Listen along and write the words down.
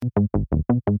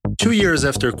2 years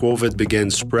after COVID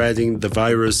began spreading, the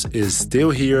virus is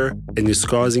still here and is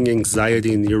causing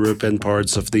anxiety in Europe and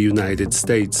parts of the United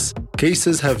States.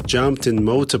 Cases have jumped in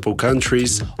multiple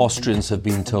countries. Austrians have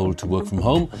been told to work from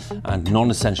home and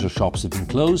non-essential shops have been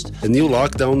closed. And new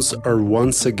lockdowns are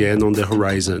once again on the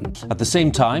horizon. At the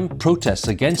same time, protests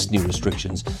against new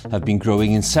restrictions have been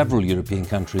growing in several European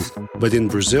countries. But in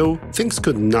Brazil, things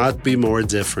could not be more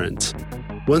different.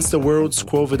 Once the world's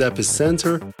COVID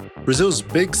epicenter, Brazil's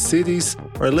big cities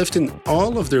are lifting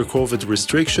all of their COVID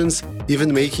restrictions,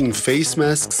 even making face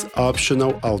masks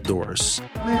optional outdoors.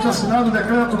 Assinado o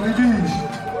decreto me diz: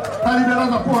 tá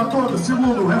liberando a porra toda.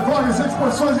 Segundo, revogue as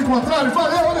exposições em contrário.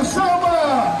 Valeu, olha o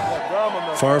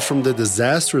samba! Far from the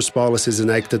disastrous policies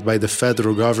enacted by the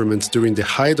federal government during the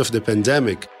height of the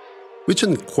pandemic, which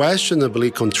unquestionably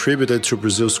contributed to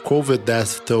Brazil's COVID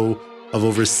death toll of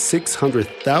over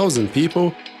 600,000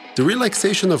 people, the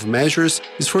relaxation of measures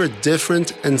is for a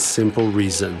different and simple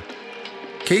reason.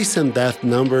 Case and death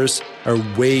numbers are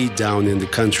way down in the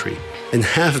country and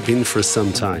have been for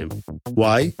some time.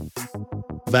 Why?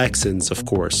 Vaccines, of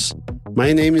course.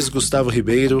 My name is Gustavo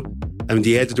Ribeiro. I'm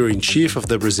the editor-in-chief of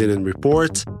the Brazilian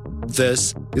Report.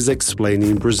 This is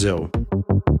Explaining Brazil.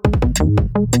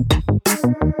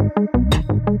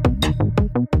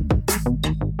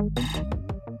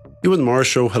 Ewan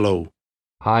Marshall, hello.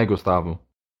 Hi, Gustavo.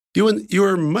 Ewan, you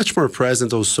are much more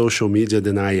present on social media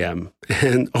than I am.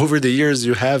 And over the years,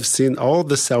 you have seen all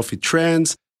the selfie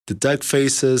trends, the duck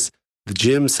faces, the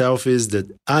gym selfies,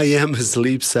 the I am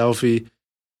asleep selfie.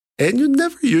 And you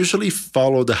never usually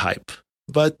follow the hype.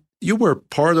 But you were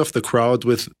part of the crowd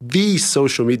with the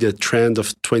social media trend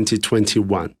of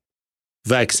 2021,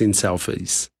 vaccine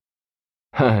selfies.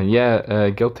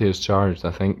 Guilty as charged,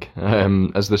 I think.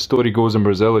 As the story goes in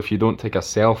Brazil, if you don't take a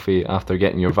selfie after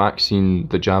getting your vaccine,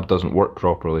 the jab doesn't work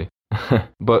properly.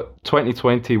 But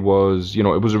 2020 was, it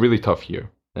was a really tough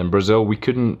year. In Brazil, we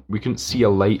couldn't see a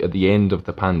light at the end of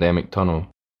the pandemic tunnel.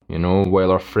 While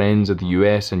our friends in the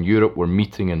US and Europe were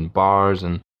meeting in bars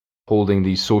and holding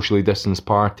these socially distanced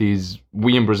parties,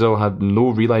 we in Brazil had no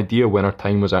real idea when our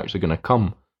time was actually going to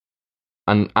come.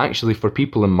 And actually, for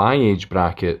people in my age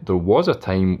bracket, there was a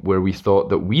time where we thought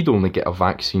that we'd only get a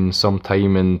vaccine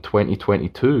sometime in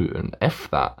 2022, and if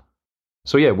that.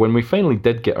 So yeah, when we finally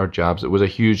did get our jabs, it was a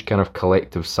huge kind of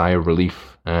collective sigh of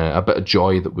relief, a bit of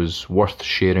joy that was worth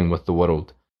sharing with the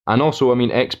world. And also,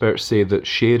 experts say that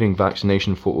sharing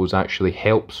vaccination photos actually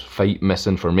helps fight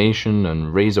misinformation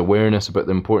and raise awareness about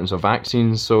the importance of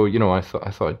vaccines. So, I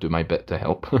thought I'd do my bit to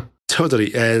help.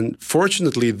 Totally. And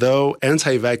fortunately, though,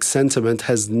 anti-vax sentiment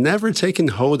has never taken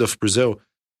hold of Brazil.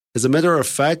 As a matter of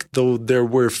fact, though there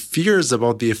were fears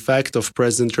about the effect of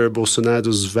President Jair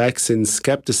Bolsonaro's vaccine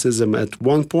skepticism at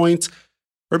one point,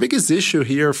 our biggest issue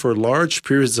here for large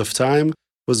periods of time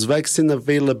was vaccine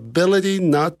availability,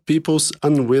 not people's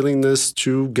unwillingness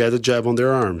to get a jab on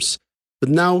their arms. But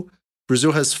now,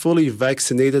 Brazil has fully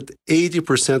vaccinated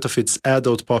 80% of its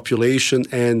adult population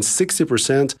and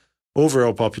 60%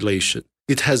 overall population.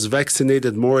 It has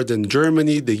vaccinated more than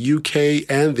Germany, the UK,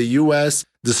 and the US,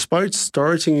 despite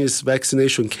starting its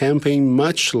vaccination campaign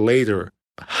much later.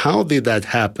 How did that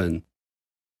happen?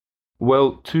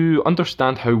 Well, to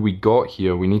understand how we got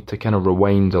here, we need to kind of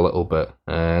rewind a little bit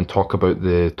and talk about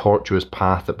the tortuous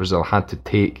path that Brazil had to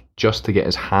take just to get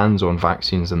its hands on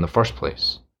vaccines in the first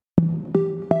place.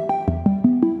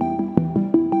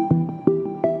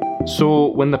 So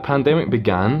when the pandemic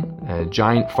began,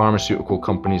 giant pharmaceutical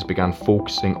companies began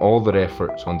focusing all their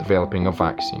efforts on developing a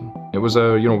vaccine. It was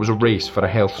a race for a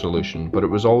health solution, but it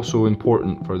was also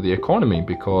important for the economy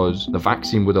because the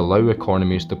vaccine would allow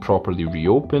economies to properly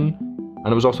reopen, and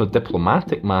it was also a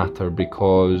diplomatic matter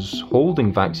because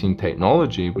holding vaccine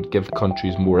technology would give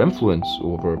countries more influence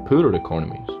over poorer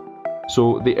economies.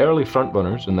 So the early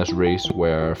frontrunners in this race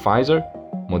were Pfizer,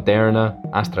 Moderna,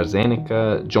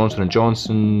 AstraZeneca, Johnson &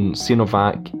 Johnson,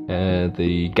 Sinovac,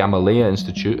 the Gamaleya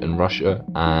Institute in Russia,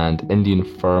 and Indian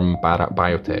firm Bharat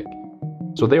Biotech.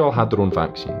 So they all had their own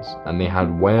vaccines, and they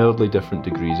had wildly different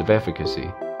degrees of efficacy.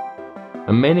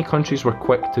 And many countries were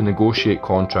quick to negotiate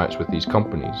contracts with these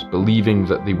companies, believing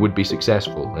that they would be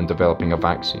successful in developing a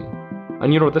vaccine.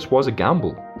 And this was a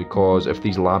gamble, because if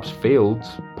these labs failed,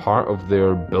 part of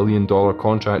their billion-dollar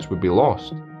contracts would be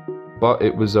lost. But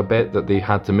it was a bet that they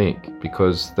had to make,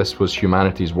 because this was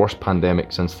humanity's worst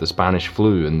pandemic since the Spanish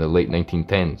flu in the late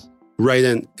 1910s. Right,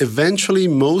 and eventually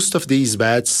most of these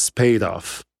bets paid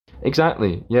off.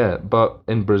 Exactly, yeah. But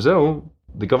in Brazil,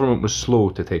 the government was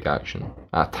slow to take action,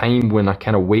 at a time when a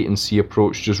kind of wait-and-see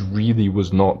approach just really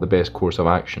was not the best course of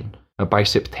action. By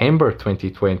September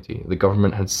 2020, the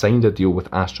government had signed a deal with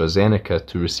AstraZeneca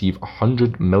to receive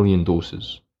 100 million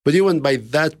doses. But even by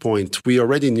that point, we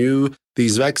already knew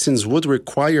these vaccines would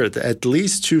require at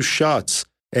least 2 shots,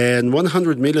 and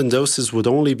 100 million doses would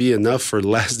only be enough for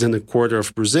less than a quarter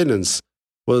of Brazilians.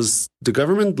 Was the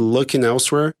government looking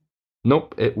elsewhere?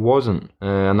 Nope, it wasn't.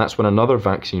 And that's when another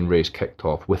vaccine race kicked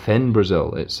off within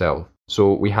Brazil itself.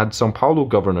 So we had São Paulo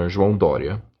Governor João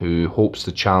Dória, who hopes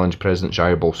to challenge President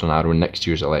Jair Bolsonaro in next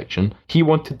year's election. He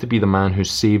wanted to be the man who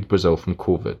saved Brazil from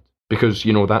COVID. Because,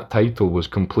 that title was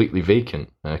completely vacant,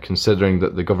 considering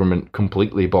that the government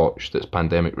completely botched its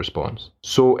pandemic response.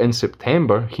 So in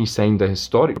September, he signed a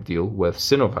historic deal with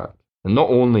Sinovac. And not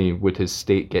only would his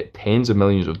state get tens of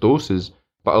millions of doses,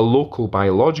 but a local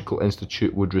biological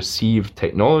institute would receive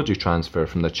technology transfer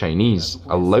from the Chinese,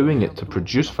 allowing it to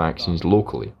produce vaccines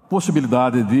locally.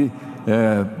 Possibilidade de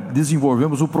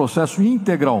desenvolvermos o processo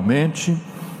integralmente,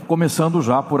 começando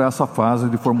já por essa fase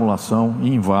de formulação e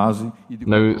invase.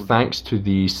 Now, thanks to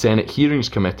the Senate Hearings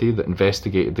Committee that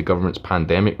investigated the government's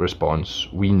pandemic response,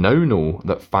 we now know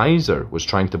that Pfizer was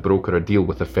trying to broker a deal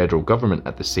with the federal government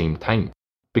at the same time,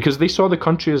 because they saw the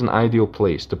country as an ideal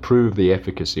place to prove the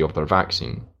efficacy of their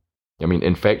vaccine.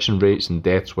 Infection rates and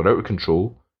deaths were out of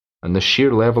control, and the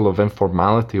sheer level of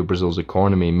informality of Brazil's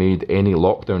economy made any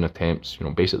lockdown attempts,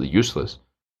 basically useless.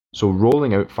 So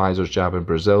rolling out Pfizer's jab in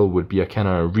Brazil would be a kind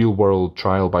of real-world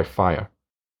trial by fire.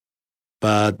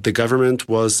 But the government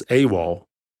was AWOL.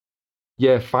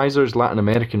 Yeah, Pfizer's Latin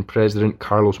American president,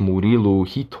 Carlos Murilo,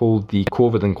 he told the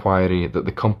COVID inquiry that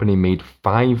the company made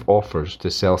 5 offers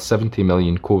to sell 70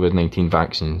 million COVID-19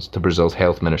 vaccines to Brazil's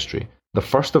health ministry, the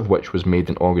first of which was made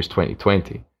in August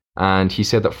 2020. And he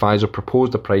said that Pfizer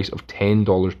proposed a price of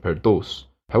 $10 per dose.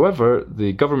 However,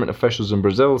 the government officials in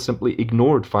Brazil simply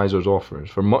ignored Pfizer's offers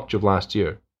for much of last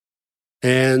year.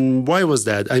 And why was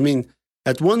that?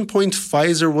 At one point,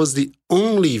 Pfizer was the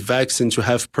only vaccine to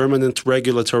have permanent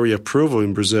regulatory approval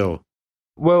in Brazil.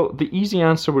 Well, the easy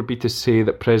answer would be to say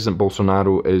that President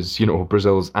Bolsonaro is,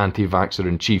 Brazil's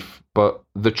anti-vaxxer-in-chief, but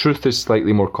the truth is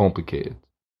slightly more complicated.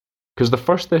 Because the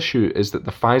first issue is that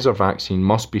the Pfizer vaccine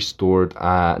must be stored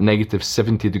at negative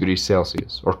 70 degrees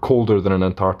Celsius, or colder than an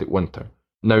Antarctic winter.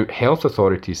 Now, health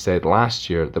authorities said last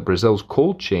year that Brazil's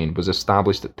cold chain was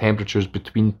established at temperatures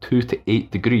between 2 to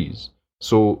 8 degrees,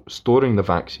 so storing the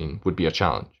vaccine would be a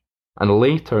challenge. And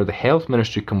later, the health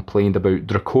ministry complained about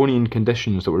draconian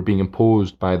conditions that were being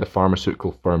imposed by the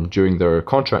pharmaceutical firm during their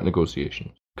contract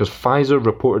negotiations, because Pfizer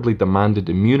reportedly demanded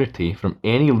immunity from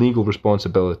any legal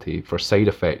responsibility for side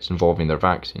effects involving their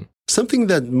vaccine. Something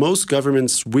that most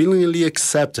governments willingly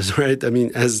accepted, right?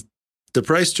 As the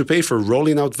price to pay for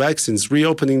rolling out vaccines,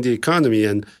 reopening the economy,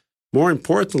 and more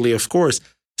importantly, of course,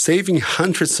 saving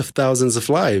hundreds of thousands of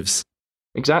lives.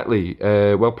 Exactly.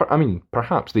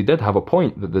 Perhaps they did have a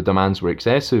point that the demands were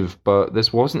excessive, but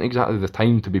this wasn't exactly the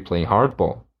time to be playing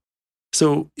hardball.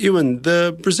 So, Ewan,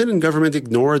 the Brazilian government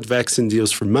ignored vaccine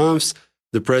deals for months.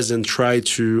 The president tried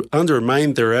to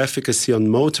undermine their efficacy on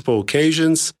multiple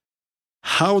occasions.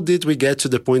 How did we get to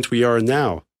the point we are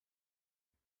now?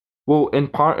 Well, in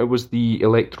part, it was the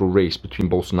electoral race between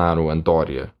Bolsonaro and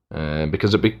Dória,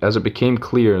 because as it became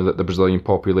clear that the Brazilian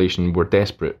population were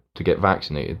desperate to get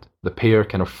vaccinated, the pair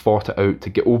kind of fought it out to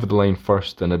get over the line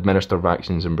first and administer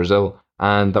vaccines in Brazil,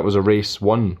 and that was a race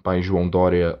won by João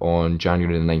Dória on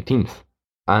January the 19th.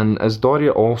 And as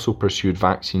Dória also pursued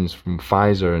vaccines from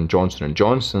Pfizer and Johnson &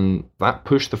 Johnson, that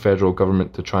pushed the federal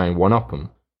government to try and one-up him.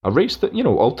 A race that,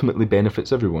 ultimately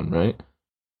benefits everyone, right?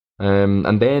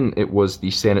 And then it was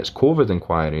the Senate's COVID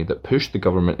inquiry that pushed the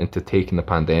government into taking the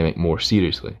pandemic more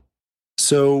seriously.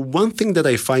 So one thing that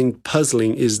I find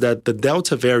puzzling is that the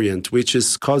Delta variant, which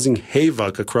is causing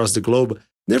havoc across the globe,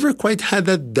 never quite had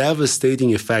that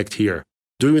devastating effect here.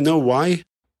 Do you know why?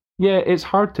 Yeah, it's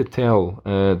hard to tell,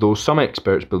 though some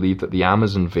experts believe that the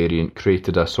Amazon variant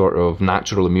created a sort of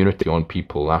natural immunity on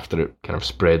people after it kind of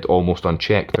spread almost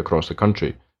unchecked across the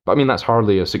country. But that's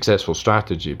hardly a successful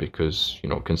strategy because,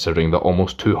 considering that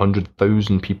almost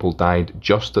 200,000 people died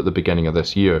just at the beginning of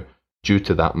this year due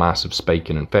to that massive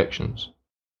spike in infections.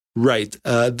 Right.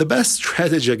 The best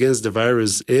strategy against the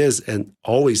virus is and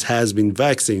always has been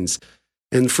vaccines.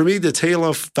 And for me, the tale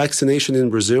of vaccination in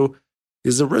Brazil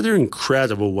is a rather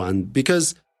incredible one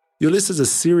because you listed a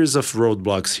series of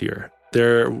roadblocks here.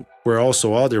 There were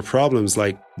also other problems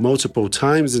like multiple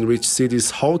times in which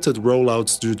cities halted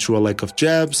rollouts due to a lack of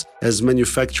jabs, as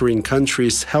manufacturing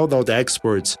countries held out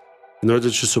exports in order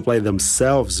to supply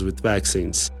themselves with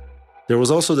vaccines. There was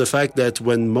also the fact that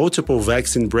when multiple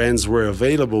vaccine brands were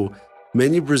available,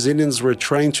 many Brazilians were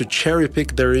trying to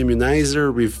cherry-pick their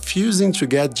immunizer, refusing to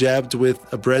get jabbed with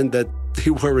a brand that they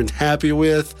weren't happy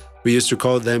with. We used to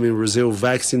call them in Brazil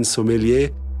vaccine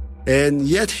sommelier. And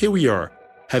yet here we are,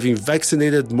 having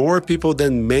vaccinated more people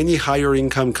than many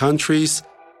higher-income countries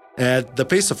at the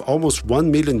pace of almost 1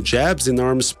 million jabs in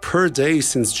arms per day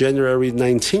since January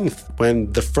 19th,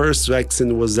 when the first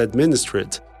vaccine was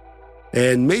administered.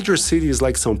 And major cities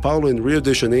like São Paulo and Rio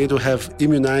de Janeiro have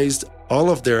immunized all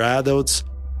of their adults,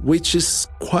 which is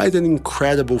quite an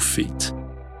incredible feat.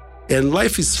 And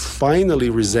life is finally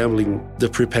resembling the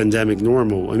pre-pandemic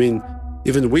normal. I mean,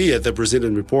 even we at the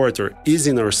Brazilian Report are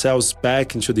easing ourselves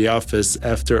back into the office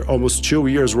after almost 2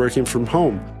 years working from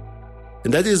home.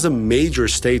 And that is a major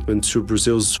statement to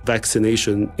Brazil's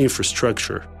vaccination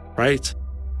infrastructure, right?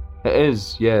 It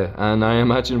is, yeah, and I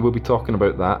imagine we'll be talking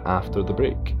about that after the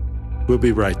break. We'll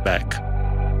be right back.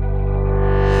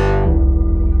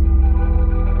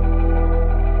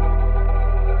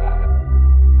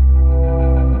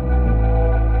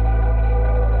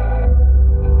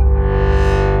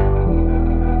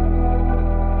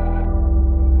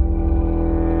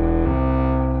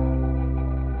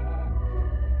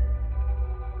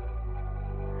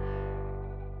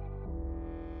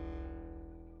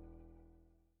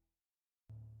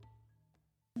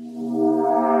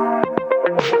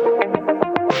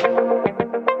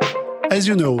 As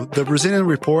you know, the Brazilian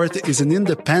Report is an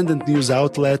independent news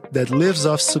outlet that lives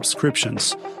off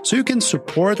subscriptions, so you can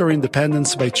support our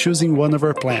independence by choosing one of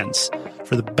our plans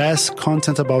for the best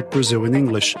content about Brazil in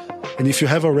English. And if you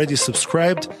have already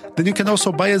subscribed, then you can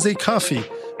also buy us a coffee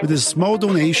with a small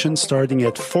donation starting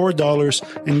at $4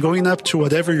 and going up to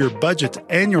whatever your budget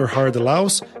and your heart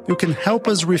allows. You can help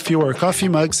us refill our coffee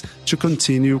mugs to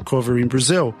continue covering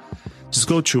Brazil. Just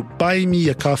go to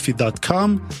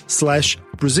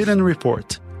buymeacoffee.com/Brazilian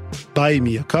Report.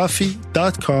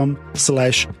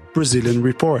 buymeacoffee.com/Brazilian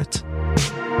Report.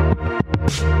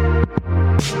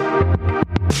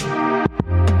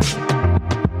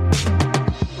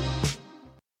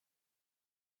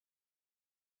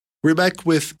 We're back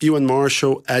with Ewan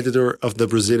Marshall, editor of the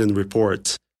Brazilian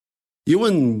Report.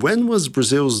 Ewan, when was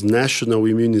Brazil's national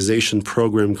immunization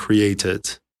program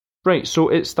created? Right, so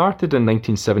it started in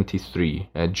 1973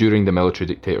 during the military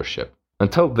dictatorship.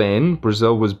 Until then,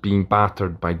 Brazil was being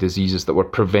battered by diseases that were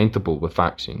preventable with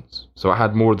vaccines. So it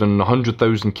had more than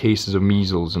 100,000 cases of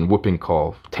measles and whooping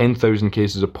cough, 10,000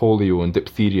 cases of polio and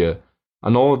diphtheria,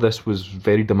 and all of this was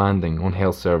very demanding on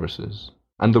health services.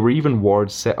 And there were even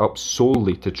wards set up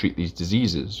solely to treat these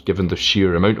diseases, given the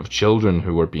sheer amount of children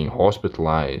who were being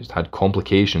hospitalized, had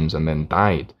complications and then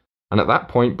died. And at that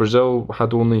point, Brazil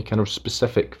had only kind of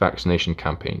specific vaccination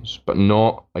campaigns, but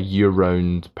not a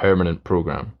year-round permanent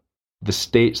program. The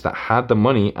states that had the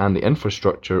money and the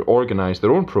infrastructure organised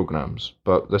their own programs,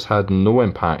 but this had no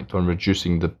impact on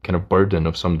reducing the kind of burden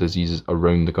of some diseases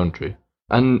around the country.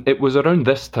 And it was around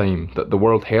this time that the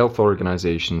World Health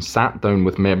Organization sat down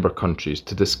with member countries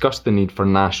to discuss the need for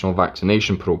national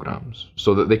vaccination programs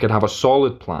so that they could have a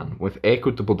solid plan with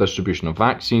equitable distribution of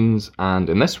vaccines and,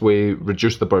 in this way,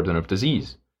 reduce the burden of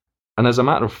disease. And as a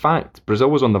matter of fact,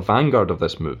 Brazil was on the vanguard of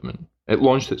this movement. It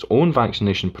launched its own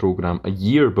vaccination program a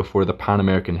year before the Pan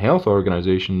American Health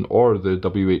Organization or the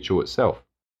WHO itself.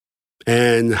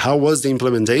 And how was the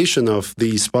implementation of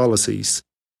these policies?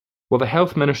 Well, the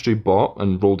health ministry bought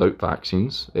and rolled out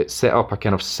vaccines. It set up a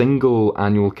kind of single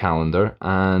annual calendar,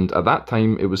 and at that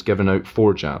time it was giving out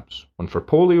 4 jabs. One for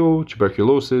polio,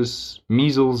 tuberculosis,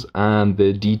 measles, and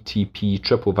the DTP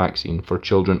triple vaccine for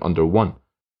children under 1.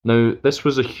 Now, this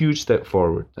was a huge step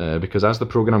forward, because as the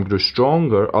programme grew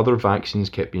stronger, other vaccines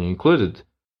kept being included.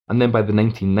 And then by the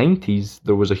 1990s,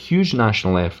 there was a huge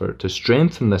national effort to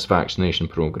strengthen this vaccination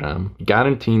programme,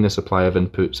 guaranteeing the supply of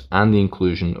inputs and the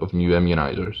inclusion of new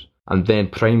immunisers. And then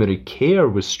primary care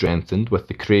was strengthened with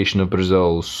the creation of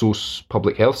Brazil's SUS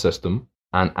public health system,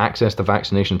 and access to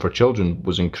vaccination for children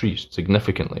was increased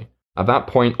significantly. At that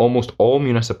point, almost all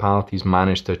municipalities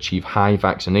managed to achieve high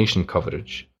vaccination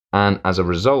coverage. And as a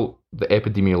result, the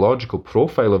epidemiological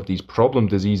profile of these problem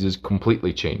diseases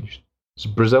completely changed. So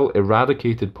Brazil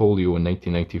eradicated polio in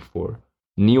 1994.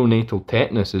 Neonatal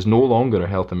tetanus is no longer a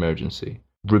health emergency.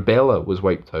 Rubella was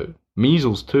wiped out.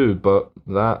 Measles too, but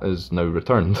that is now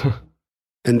returned.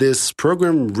 And this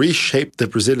program reshaped the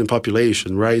Brazilian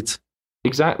population, right?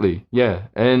 Exactly, yeah.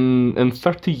 In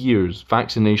 30 years,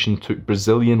 vaccination took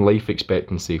Brazilian life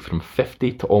expectancy from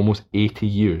 50 to almost 80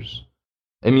 years.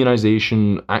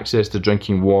 Immunisation, access to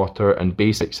drinking water, and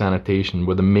basic sanitation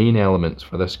were the main elements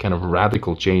for this kind of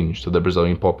radical change to the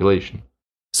Brazilian population.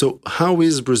 So how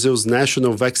is Brazil's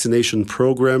national vaccination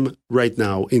program right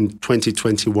now in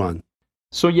 2021?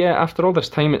 So yeah, after all this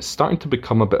time, it's starting to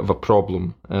become a bit of a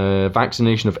problem.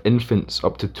 Vaccination of infants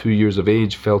up to 2 years of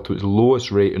age fell to its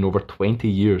lowest rate in over 20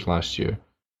 years last year,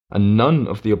 and none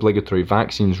of the obligatory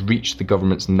vaccines reached the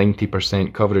government's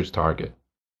 90% coverage target.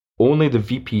 Only the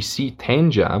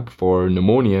VPC-10 jab for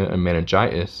pneumonia and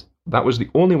meningitis, that was the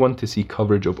only one to see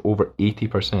coverage of over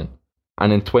 80%.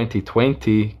 And in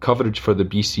 2020, coverage for the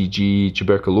BCG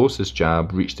tuberculosis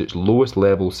jab reached its lowest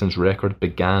level since record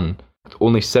began, with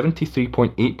only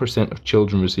 73.8% of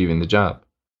children receiving the jab.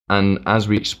 And as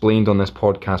we explained on this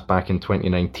podcast back in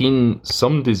 2019,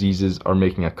 some diseases are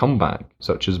making a comeback,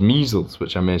 such as measles,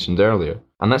 which I mentioned earlier,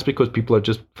 and that's because people are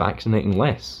just vaccinating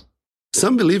less.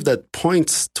 Some believe that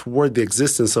points toward the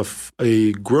existence of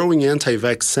a growing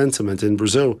anti-vax sentiment in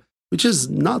Brazil, which is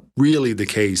not really the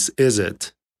case, is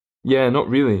it? Yeah, not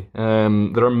really.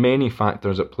 There are many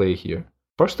factors at play here.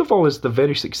 First of all is the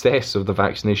very success of the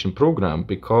vaccination program,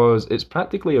 because it's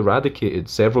practically eradicated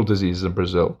several diseases in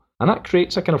Brazil, and that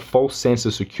creates a kind of false sense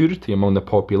of security among the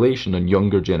population and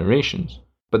younger generations.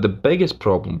 But the biggest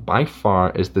problem by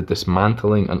far is the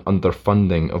dismantling and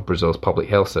underfunding of Brazil's public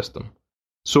health system.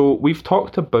 So we've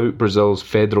talked about Brazil's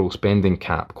federal spending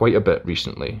cap quite a bit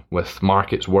recently, with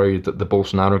markets worried that the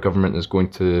Bolsonaro government is going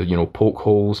to, poke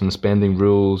holes in spending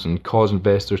rules and cause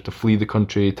investors to flee the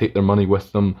country, take their money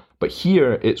with them. But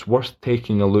here, it's worth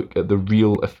taking a look at the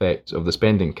real effects of the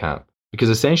spending cap, because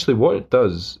essentially what it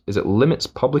does is it limits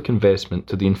public investment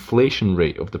to the inflation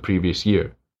rate of the previous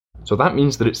year. So that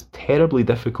means that it's terribly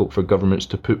difficult for governments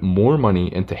to put more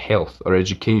money into health or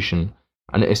education,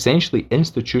 and it essentially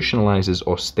institutionalizes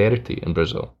austerity in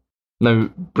Brazil. Now,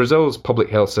 Brazil's public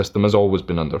health system has always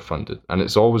been underfunded, and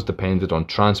it's always depended on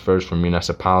transfers from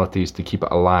municipalities to keep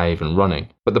it alive and running.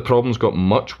 But the problem's got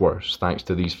much worse thanks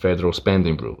to these federal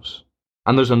spending rules.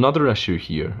 And there's another issue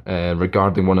here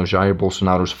regarding one of Jair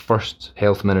Bolsonaro's first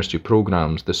health ministry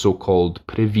programs, the so-called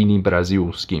Previne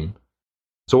Brasil scheme.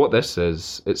 So what this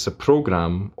is, it's a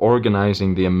program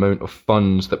organising the amount of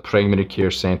funds that primary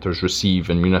care centres receive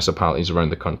in municipalities around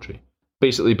the country.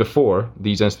 Basically, before,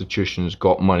 these institutions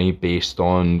got money based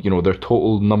on, their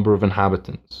total number of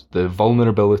inhabitants, the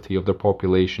vulnerability of their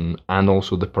population, and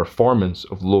also the performance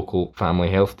of local family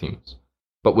health teams.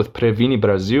 But with Previne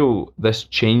Brasil, this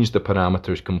changed the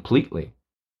parameters completely.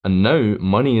 And now,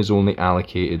 money is only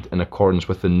allocated in accordance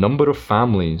with the number of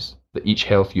families that each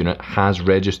health unit has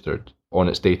registered on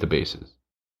its databases.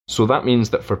 So that means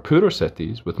that for poorer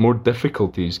cities with more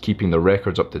difficulties keeping their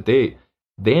records up to date,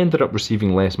 they ended up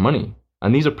receiving less money,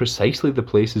 and these are precisely the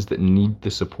places that need the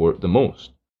support the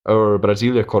most. Our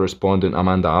Brasilia correspondent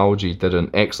Amanda Algi did an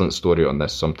excellent story on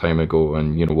this some time ago,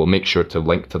 and we'll make sure to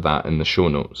link to that in the show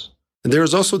notes. And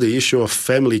there's also the issue of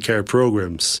family care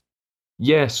programs.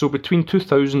 Yeah, so between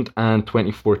 2000 and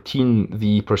 2014,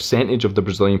 the percentage of the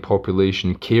Brazilian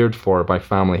population cared for by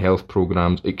family health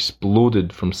programs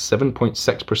exploded from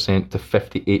 7.6% to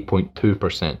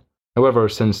 58.2%. However,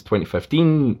 since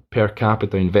 2015, per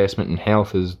capita investment in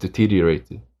health has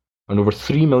deteriorated, and over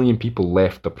 3 million people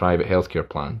left the private healthcare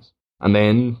plans. And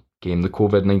then came the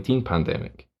COVID-19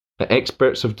 pandemic. Now,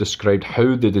 experts have described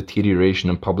how the deterioration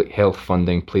in public health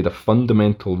funding played a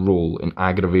fundamental role in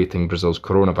aggravating Brazil's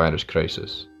coronavirus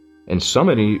crisis. In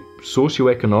summary,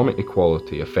 socioeconomic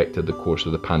equality affected the course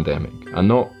of the pandemic, and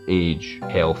not age,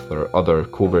 health, or other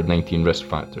COVID-19 risk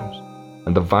factors.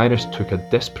 And the virus took a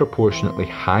disproportionately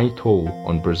high toll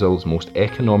on Brazil's most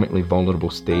economically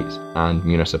vulnerable states and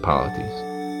municipalities.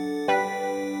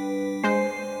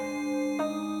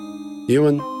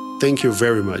 Ewan, thank you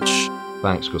very much.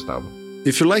 Thanks, Gustavo.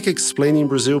 If you like Explaining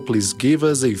Brazil, please give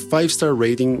us a 5-star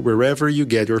rating wherever you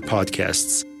get your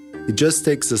podcasts. It just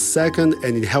takes a second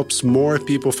and it helps more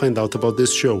people find out about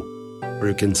this show. Or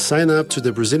you can sign up to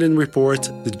the Brazilian Report,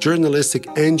 the journalistic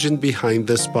engine behind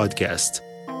this podcast.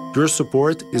 Your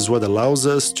support is what allows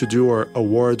us to do our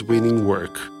award-winning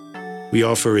work. We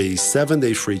offer a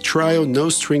 7-day free trial, no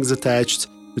strings attached,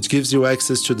 which gives you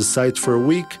access to the site for a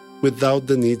week without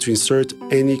the need to insert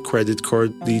any credit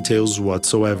card details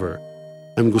whatsoever.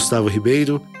 I'm Gustavo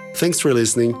Ribeiro. Thanks for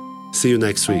listening. See you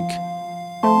next week.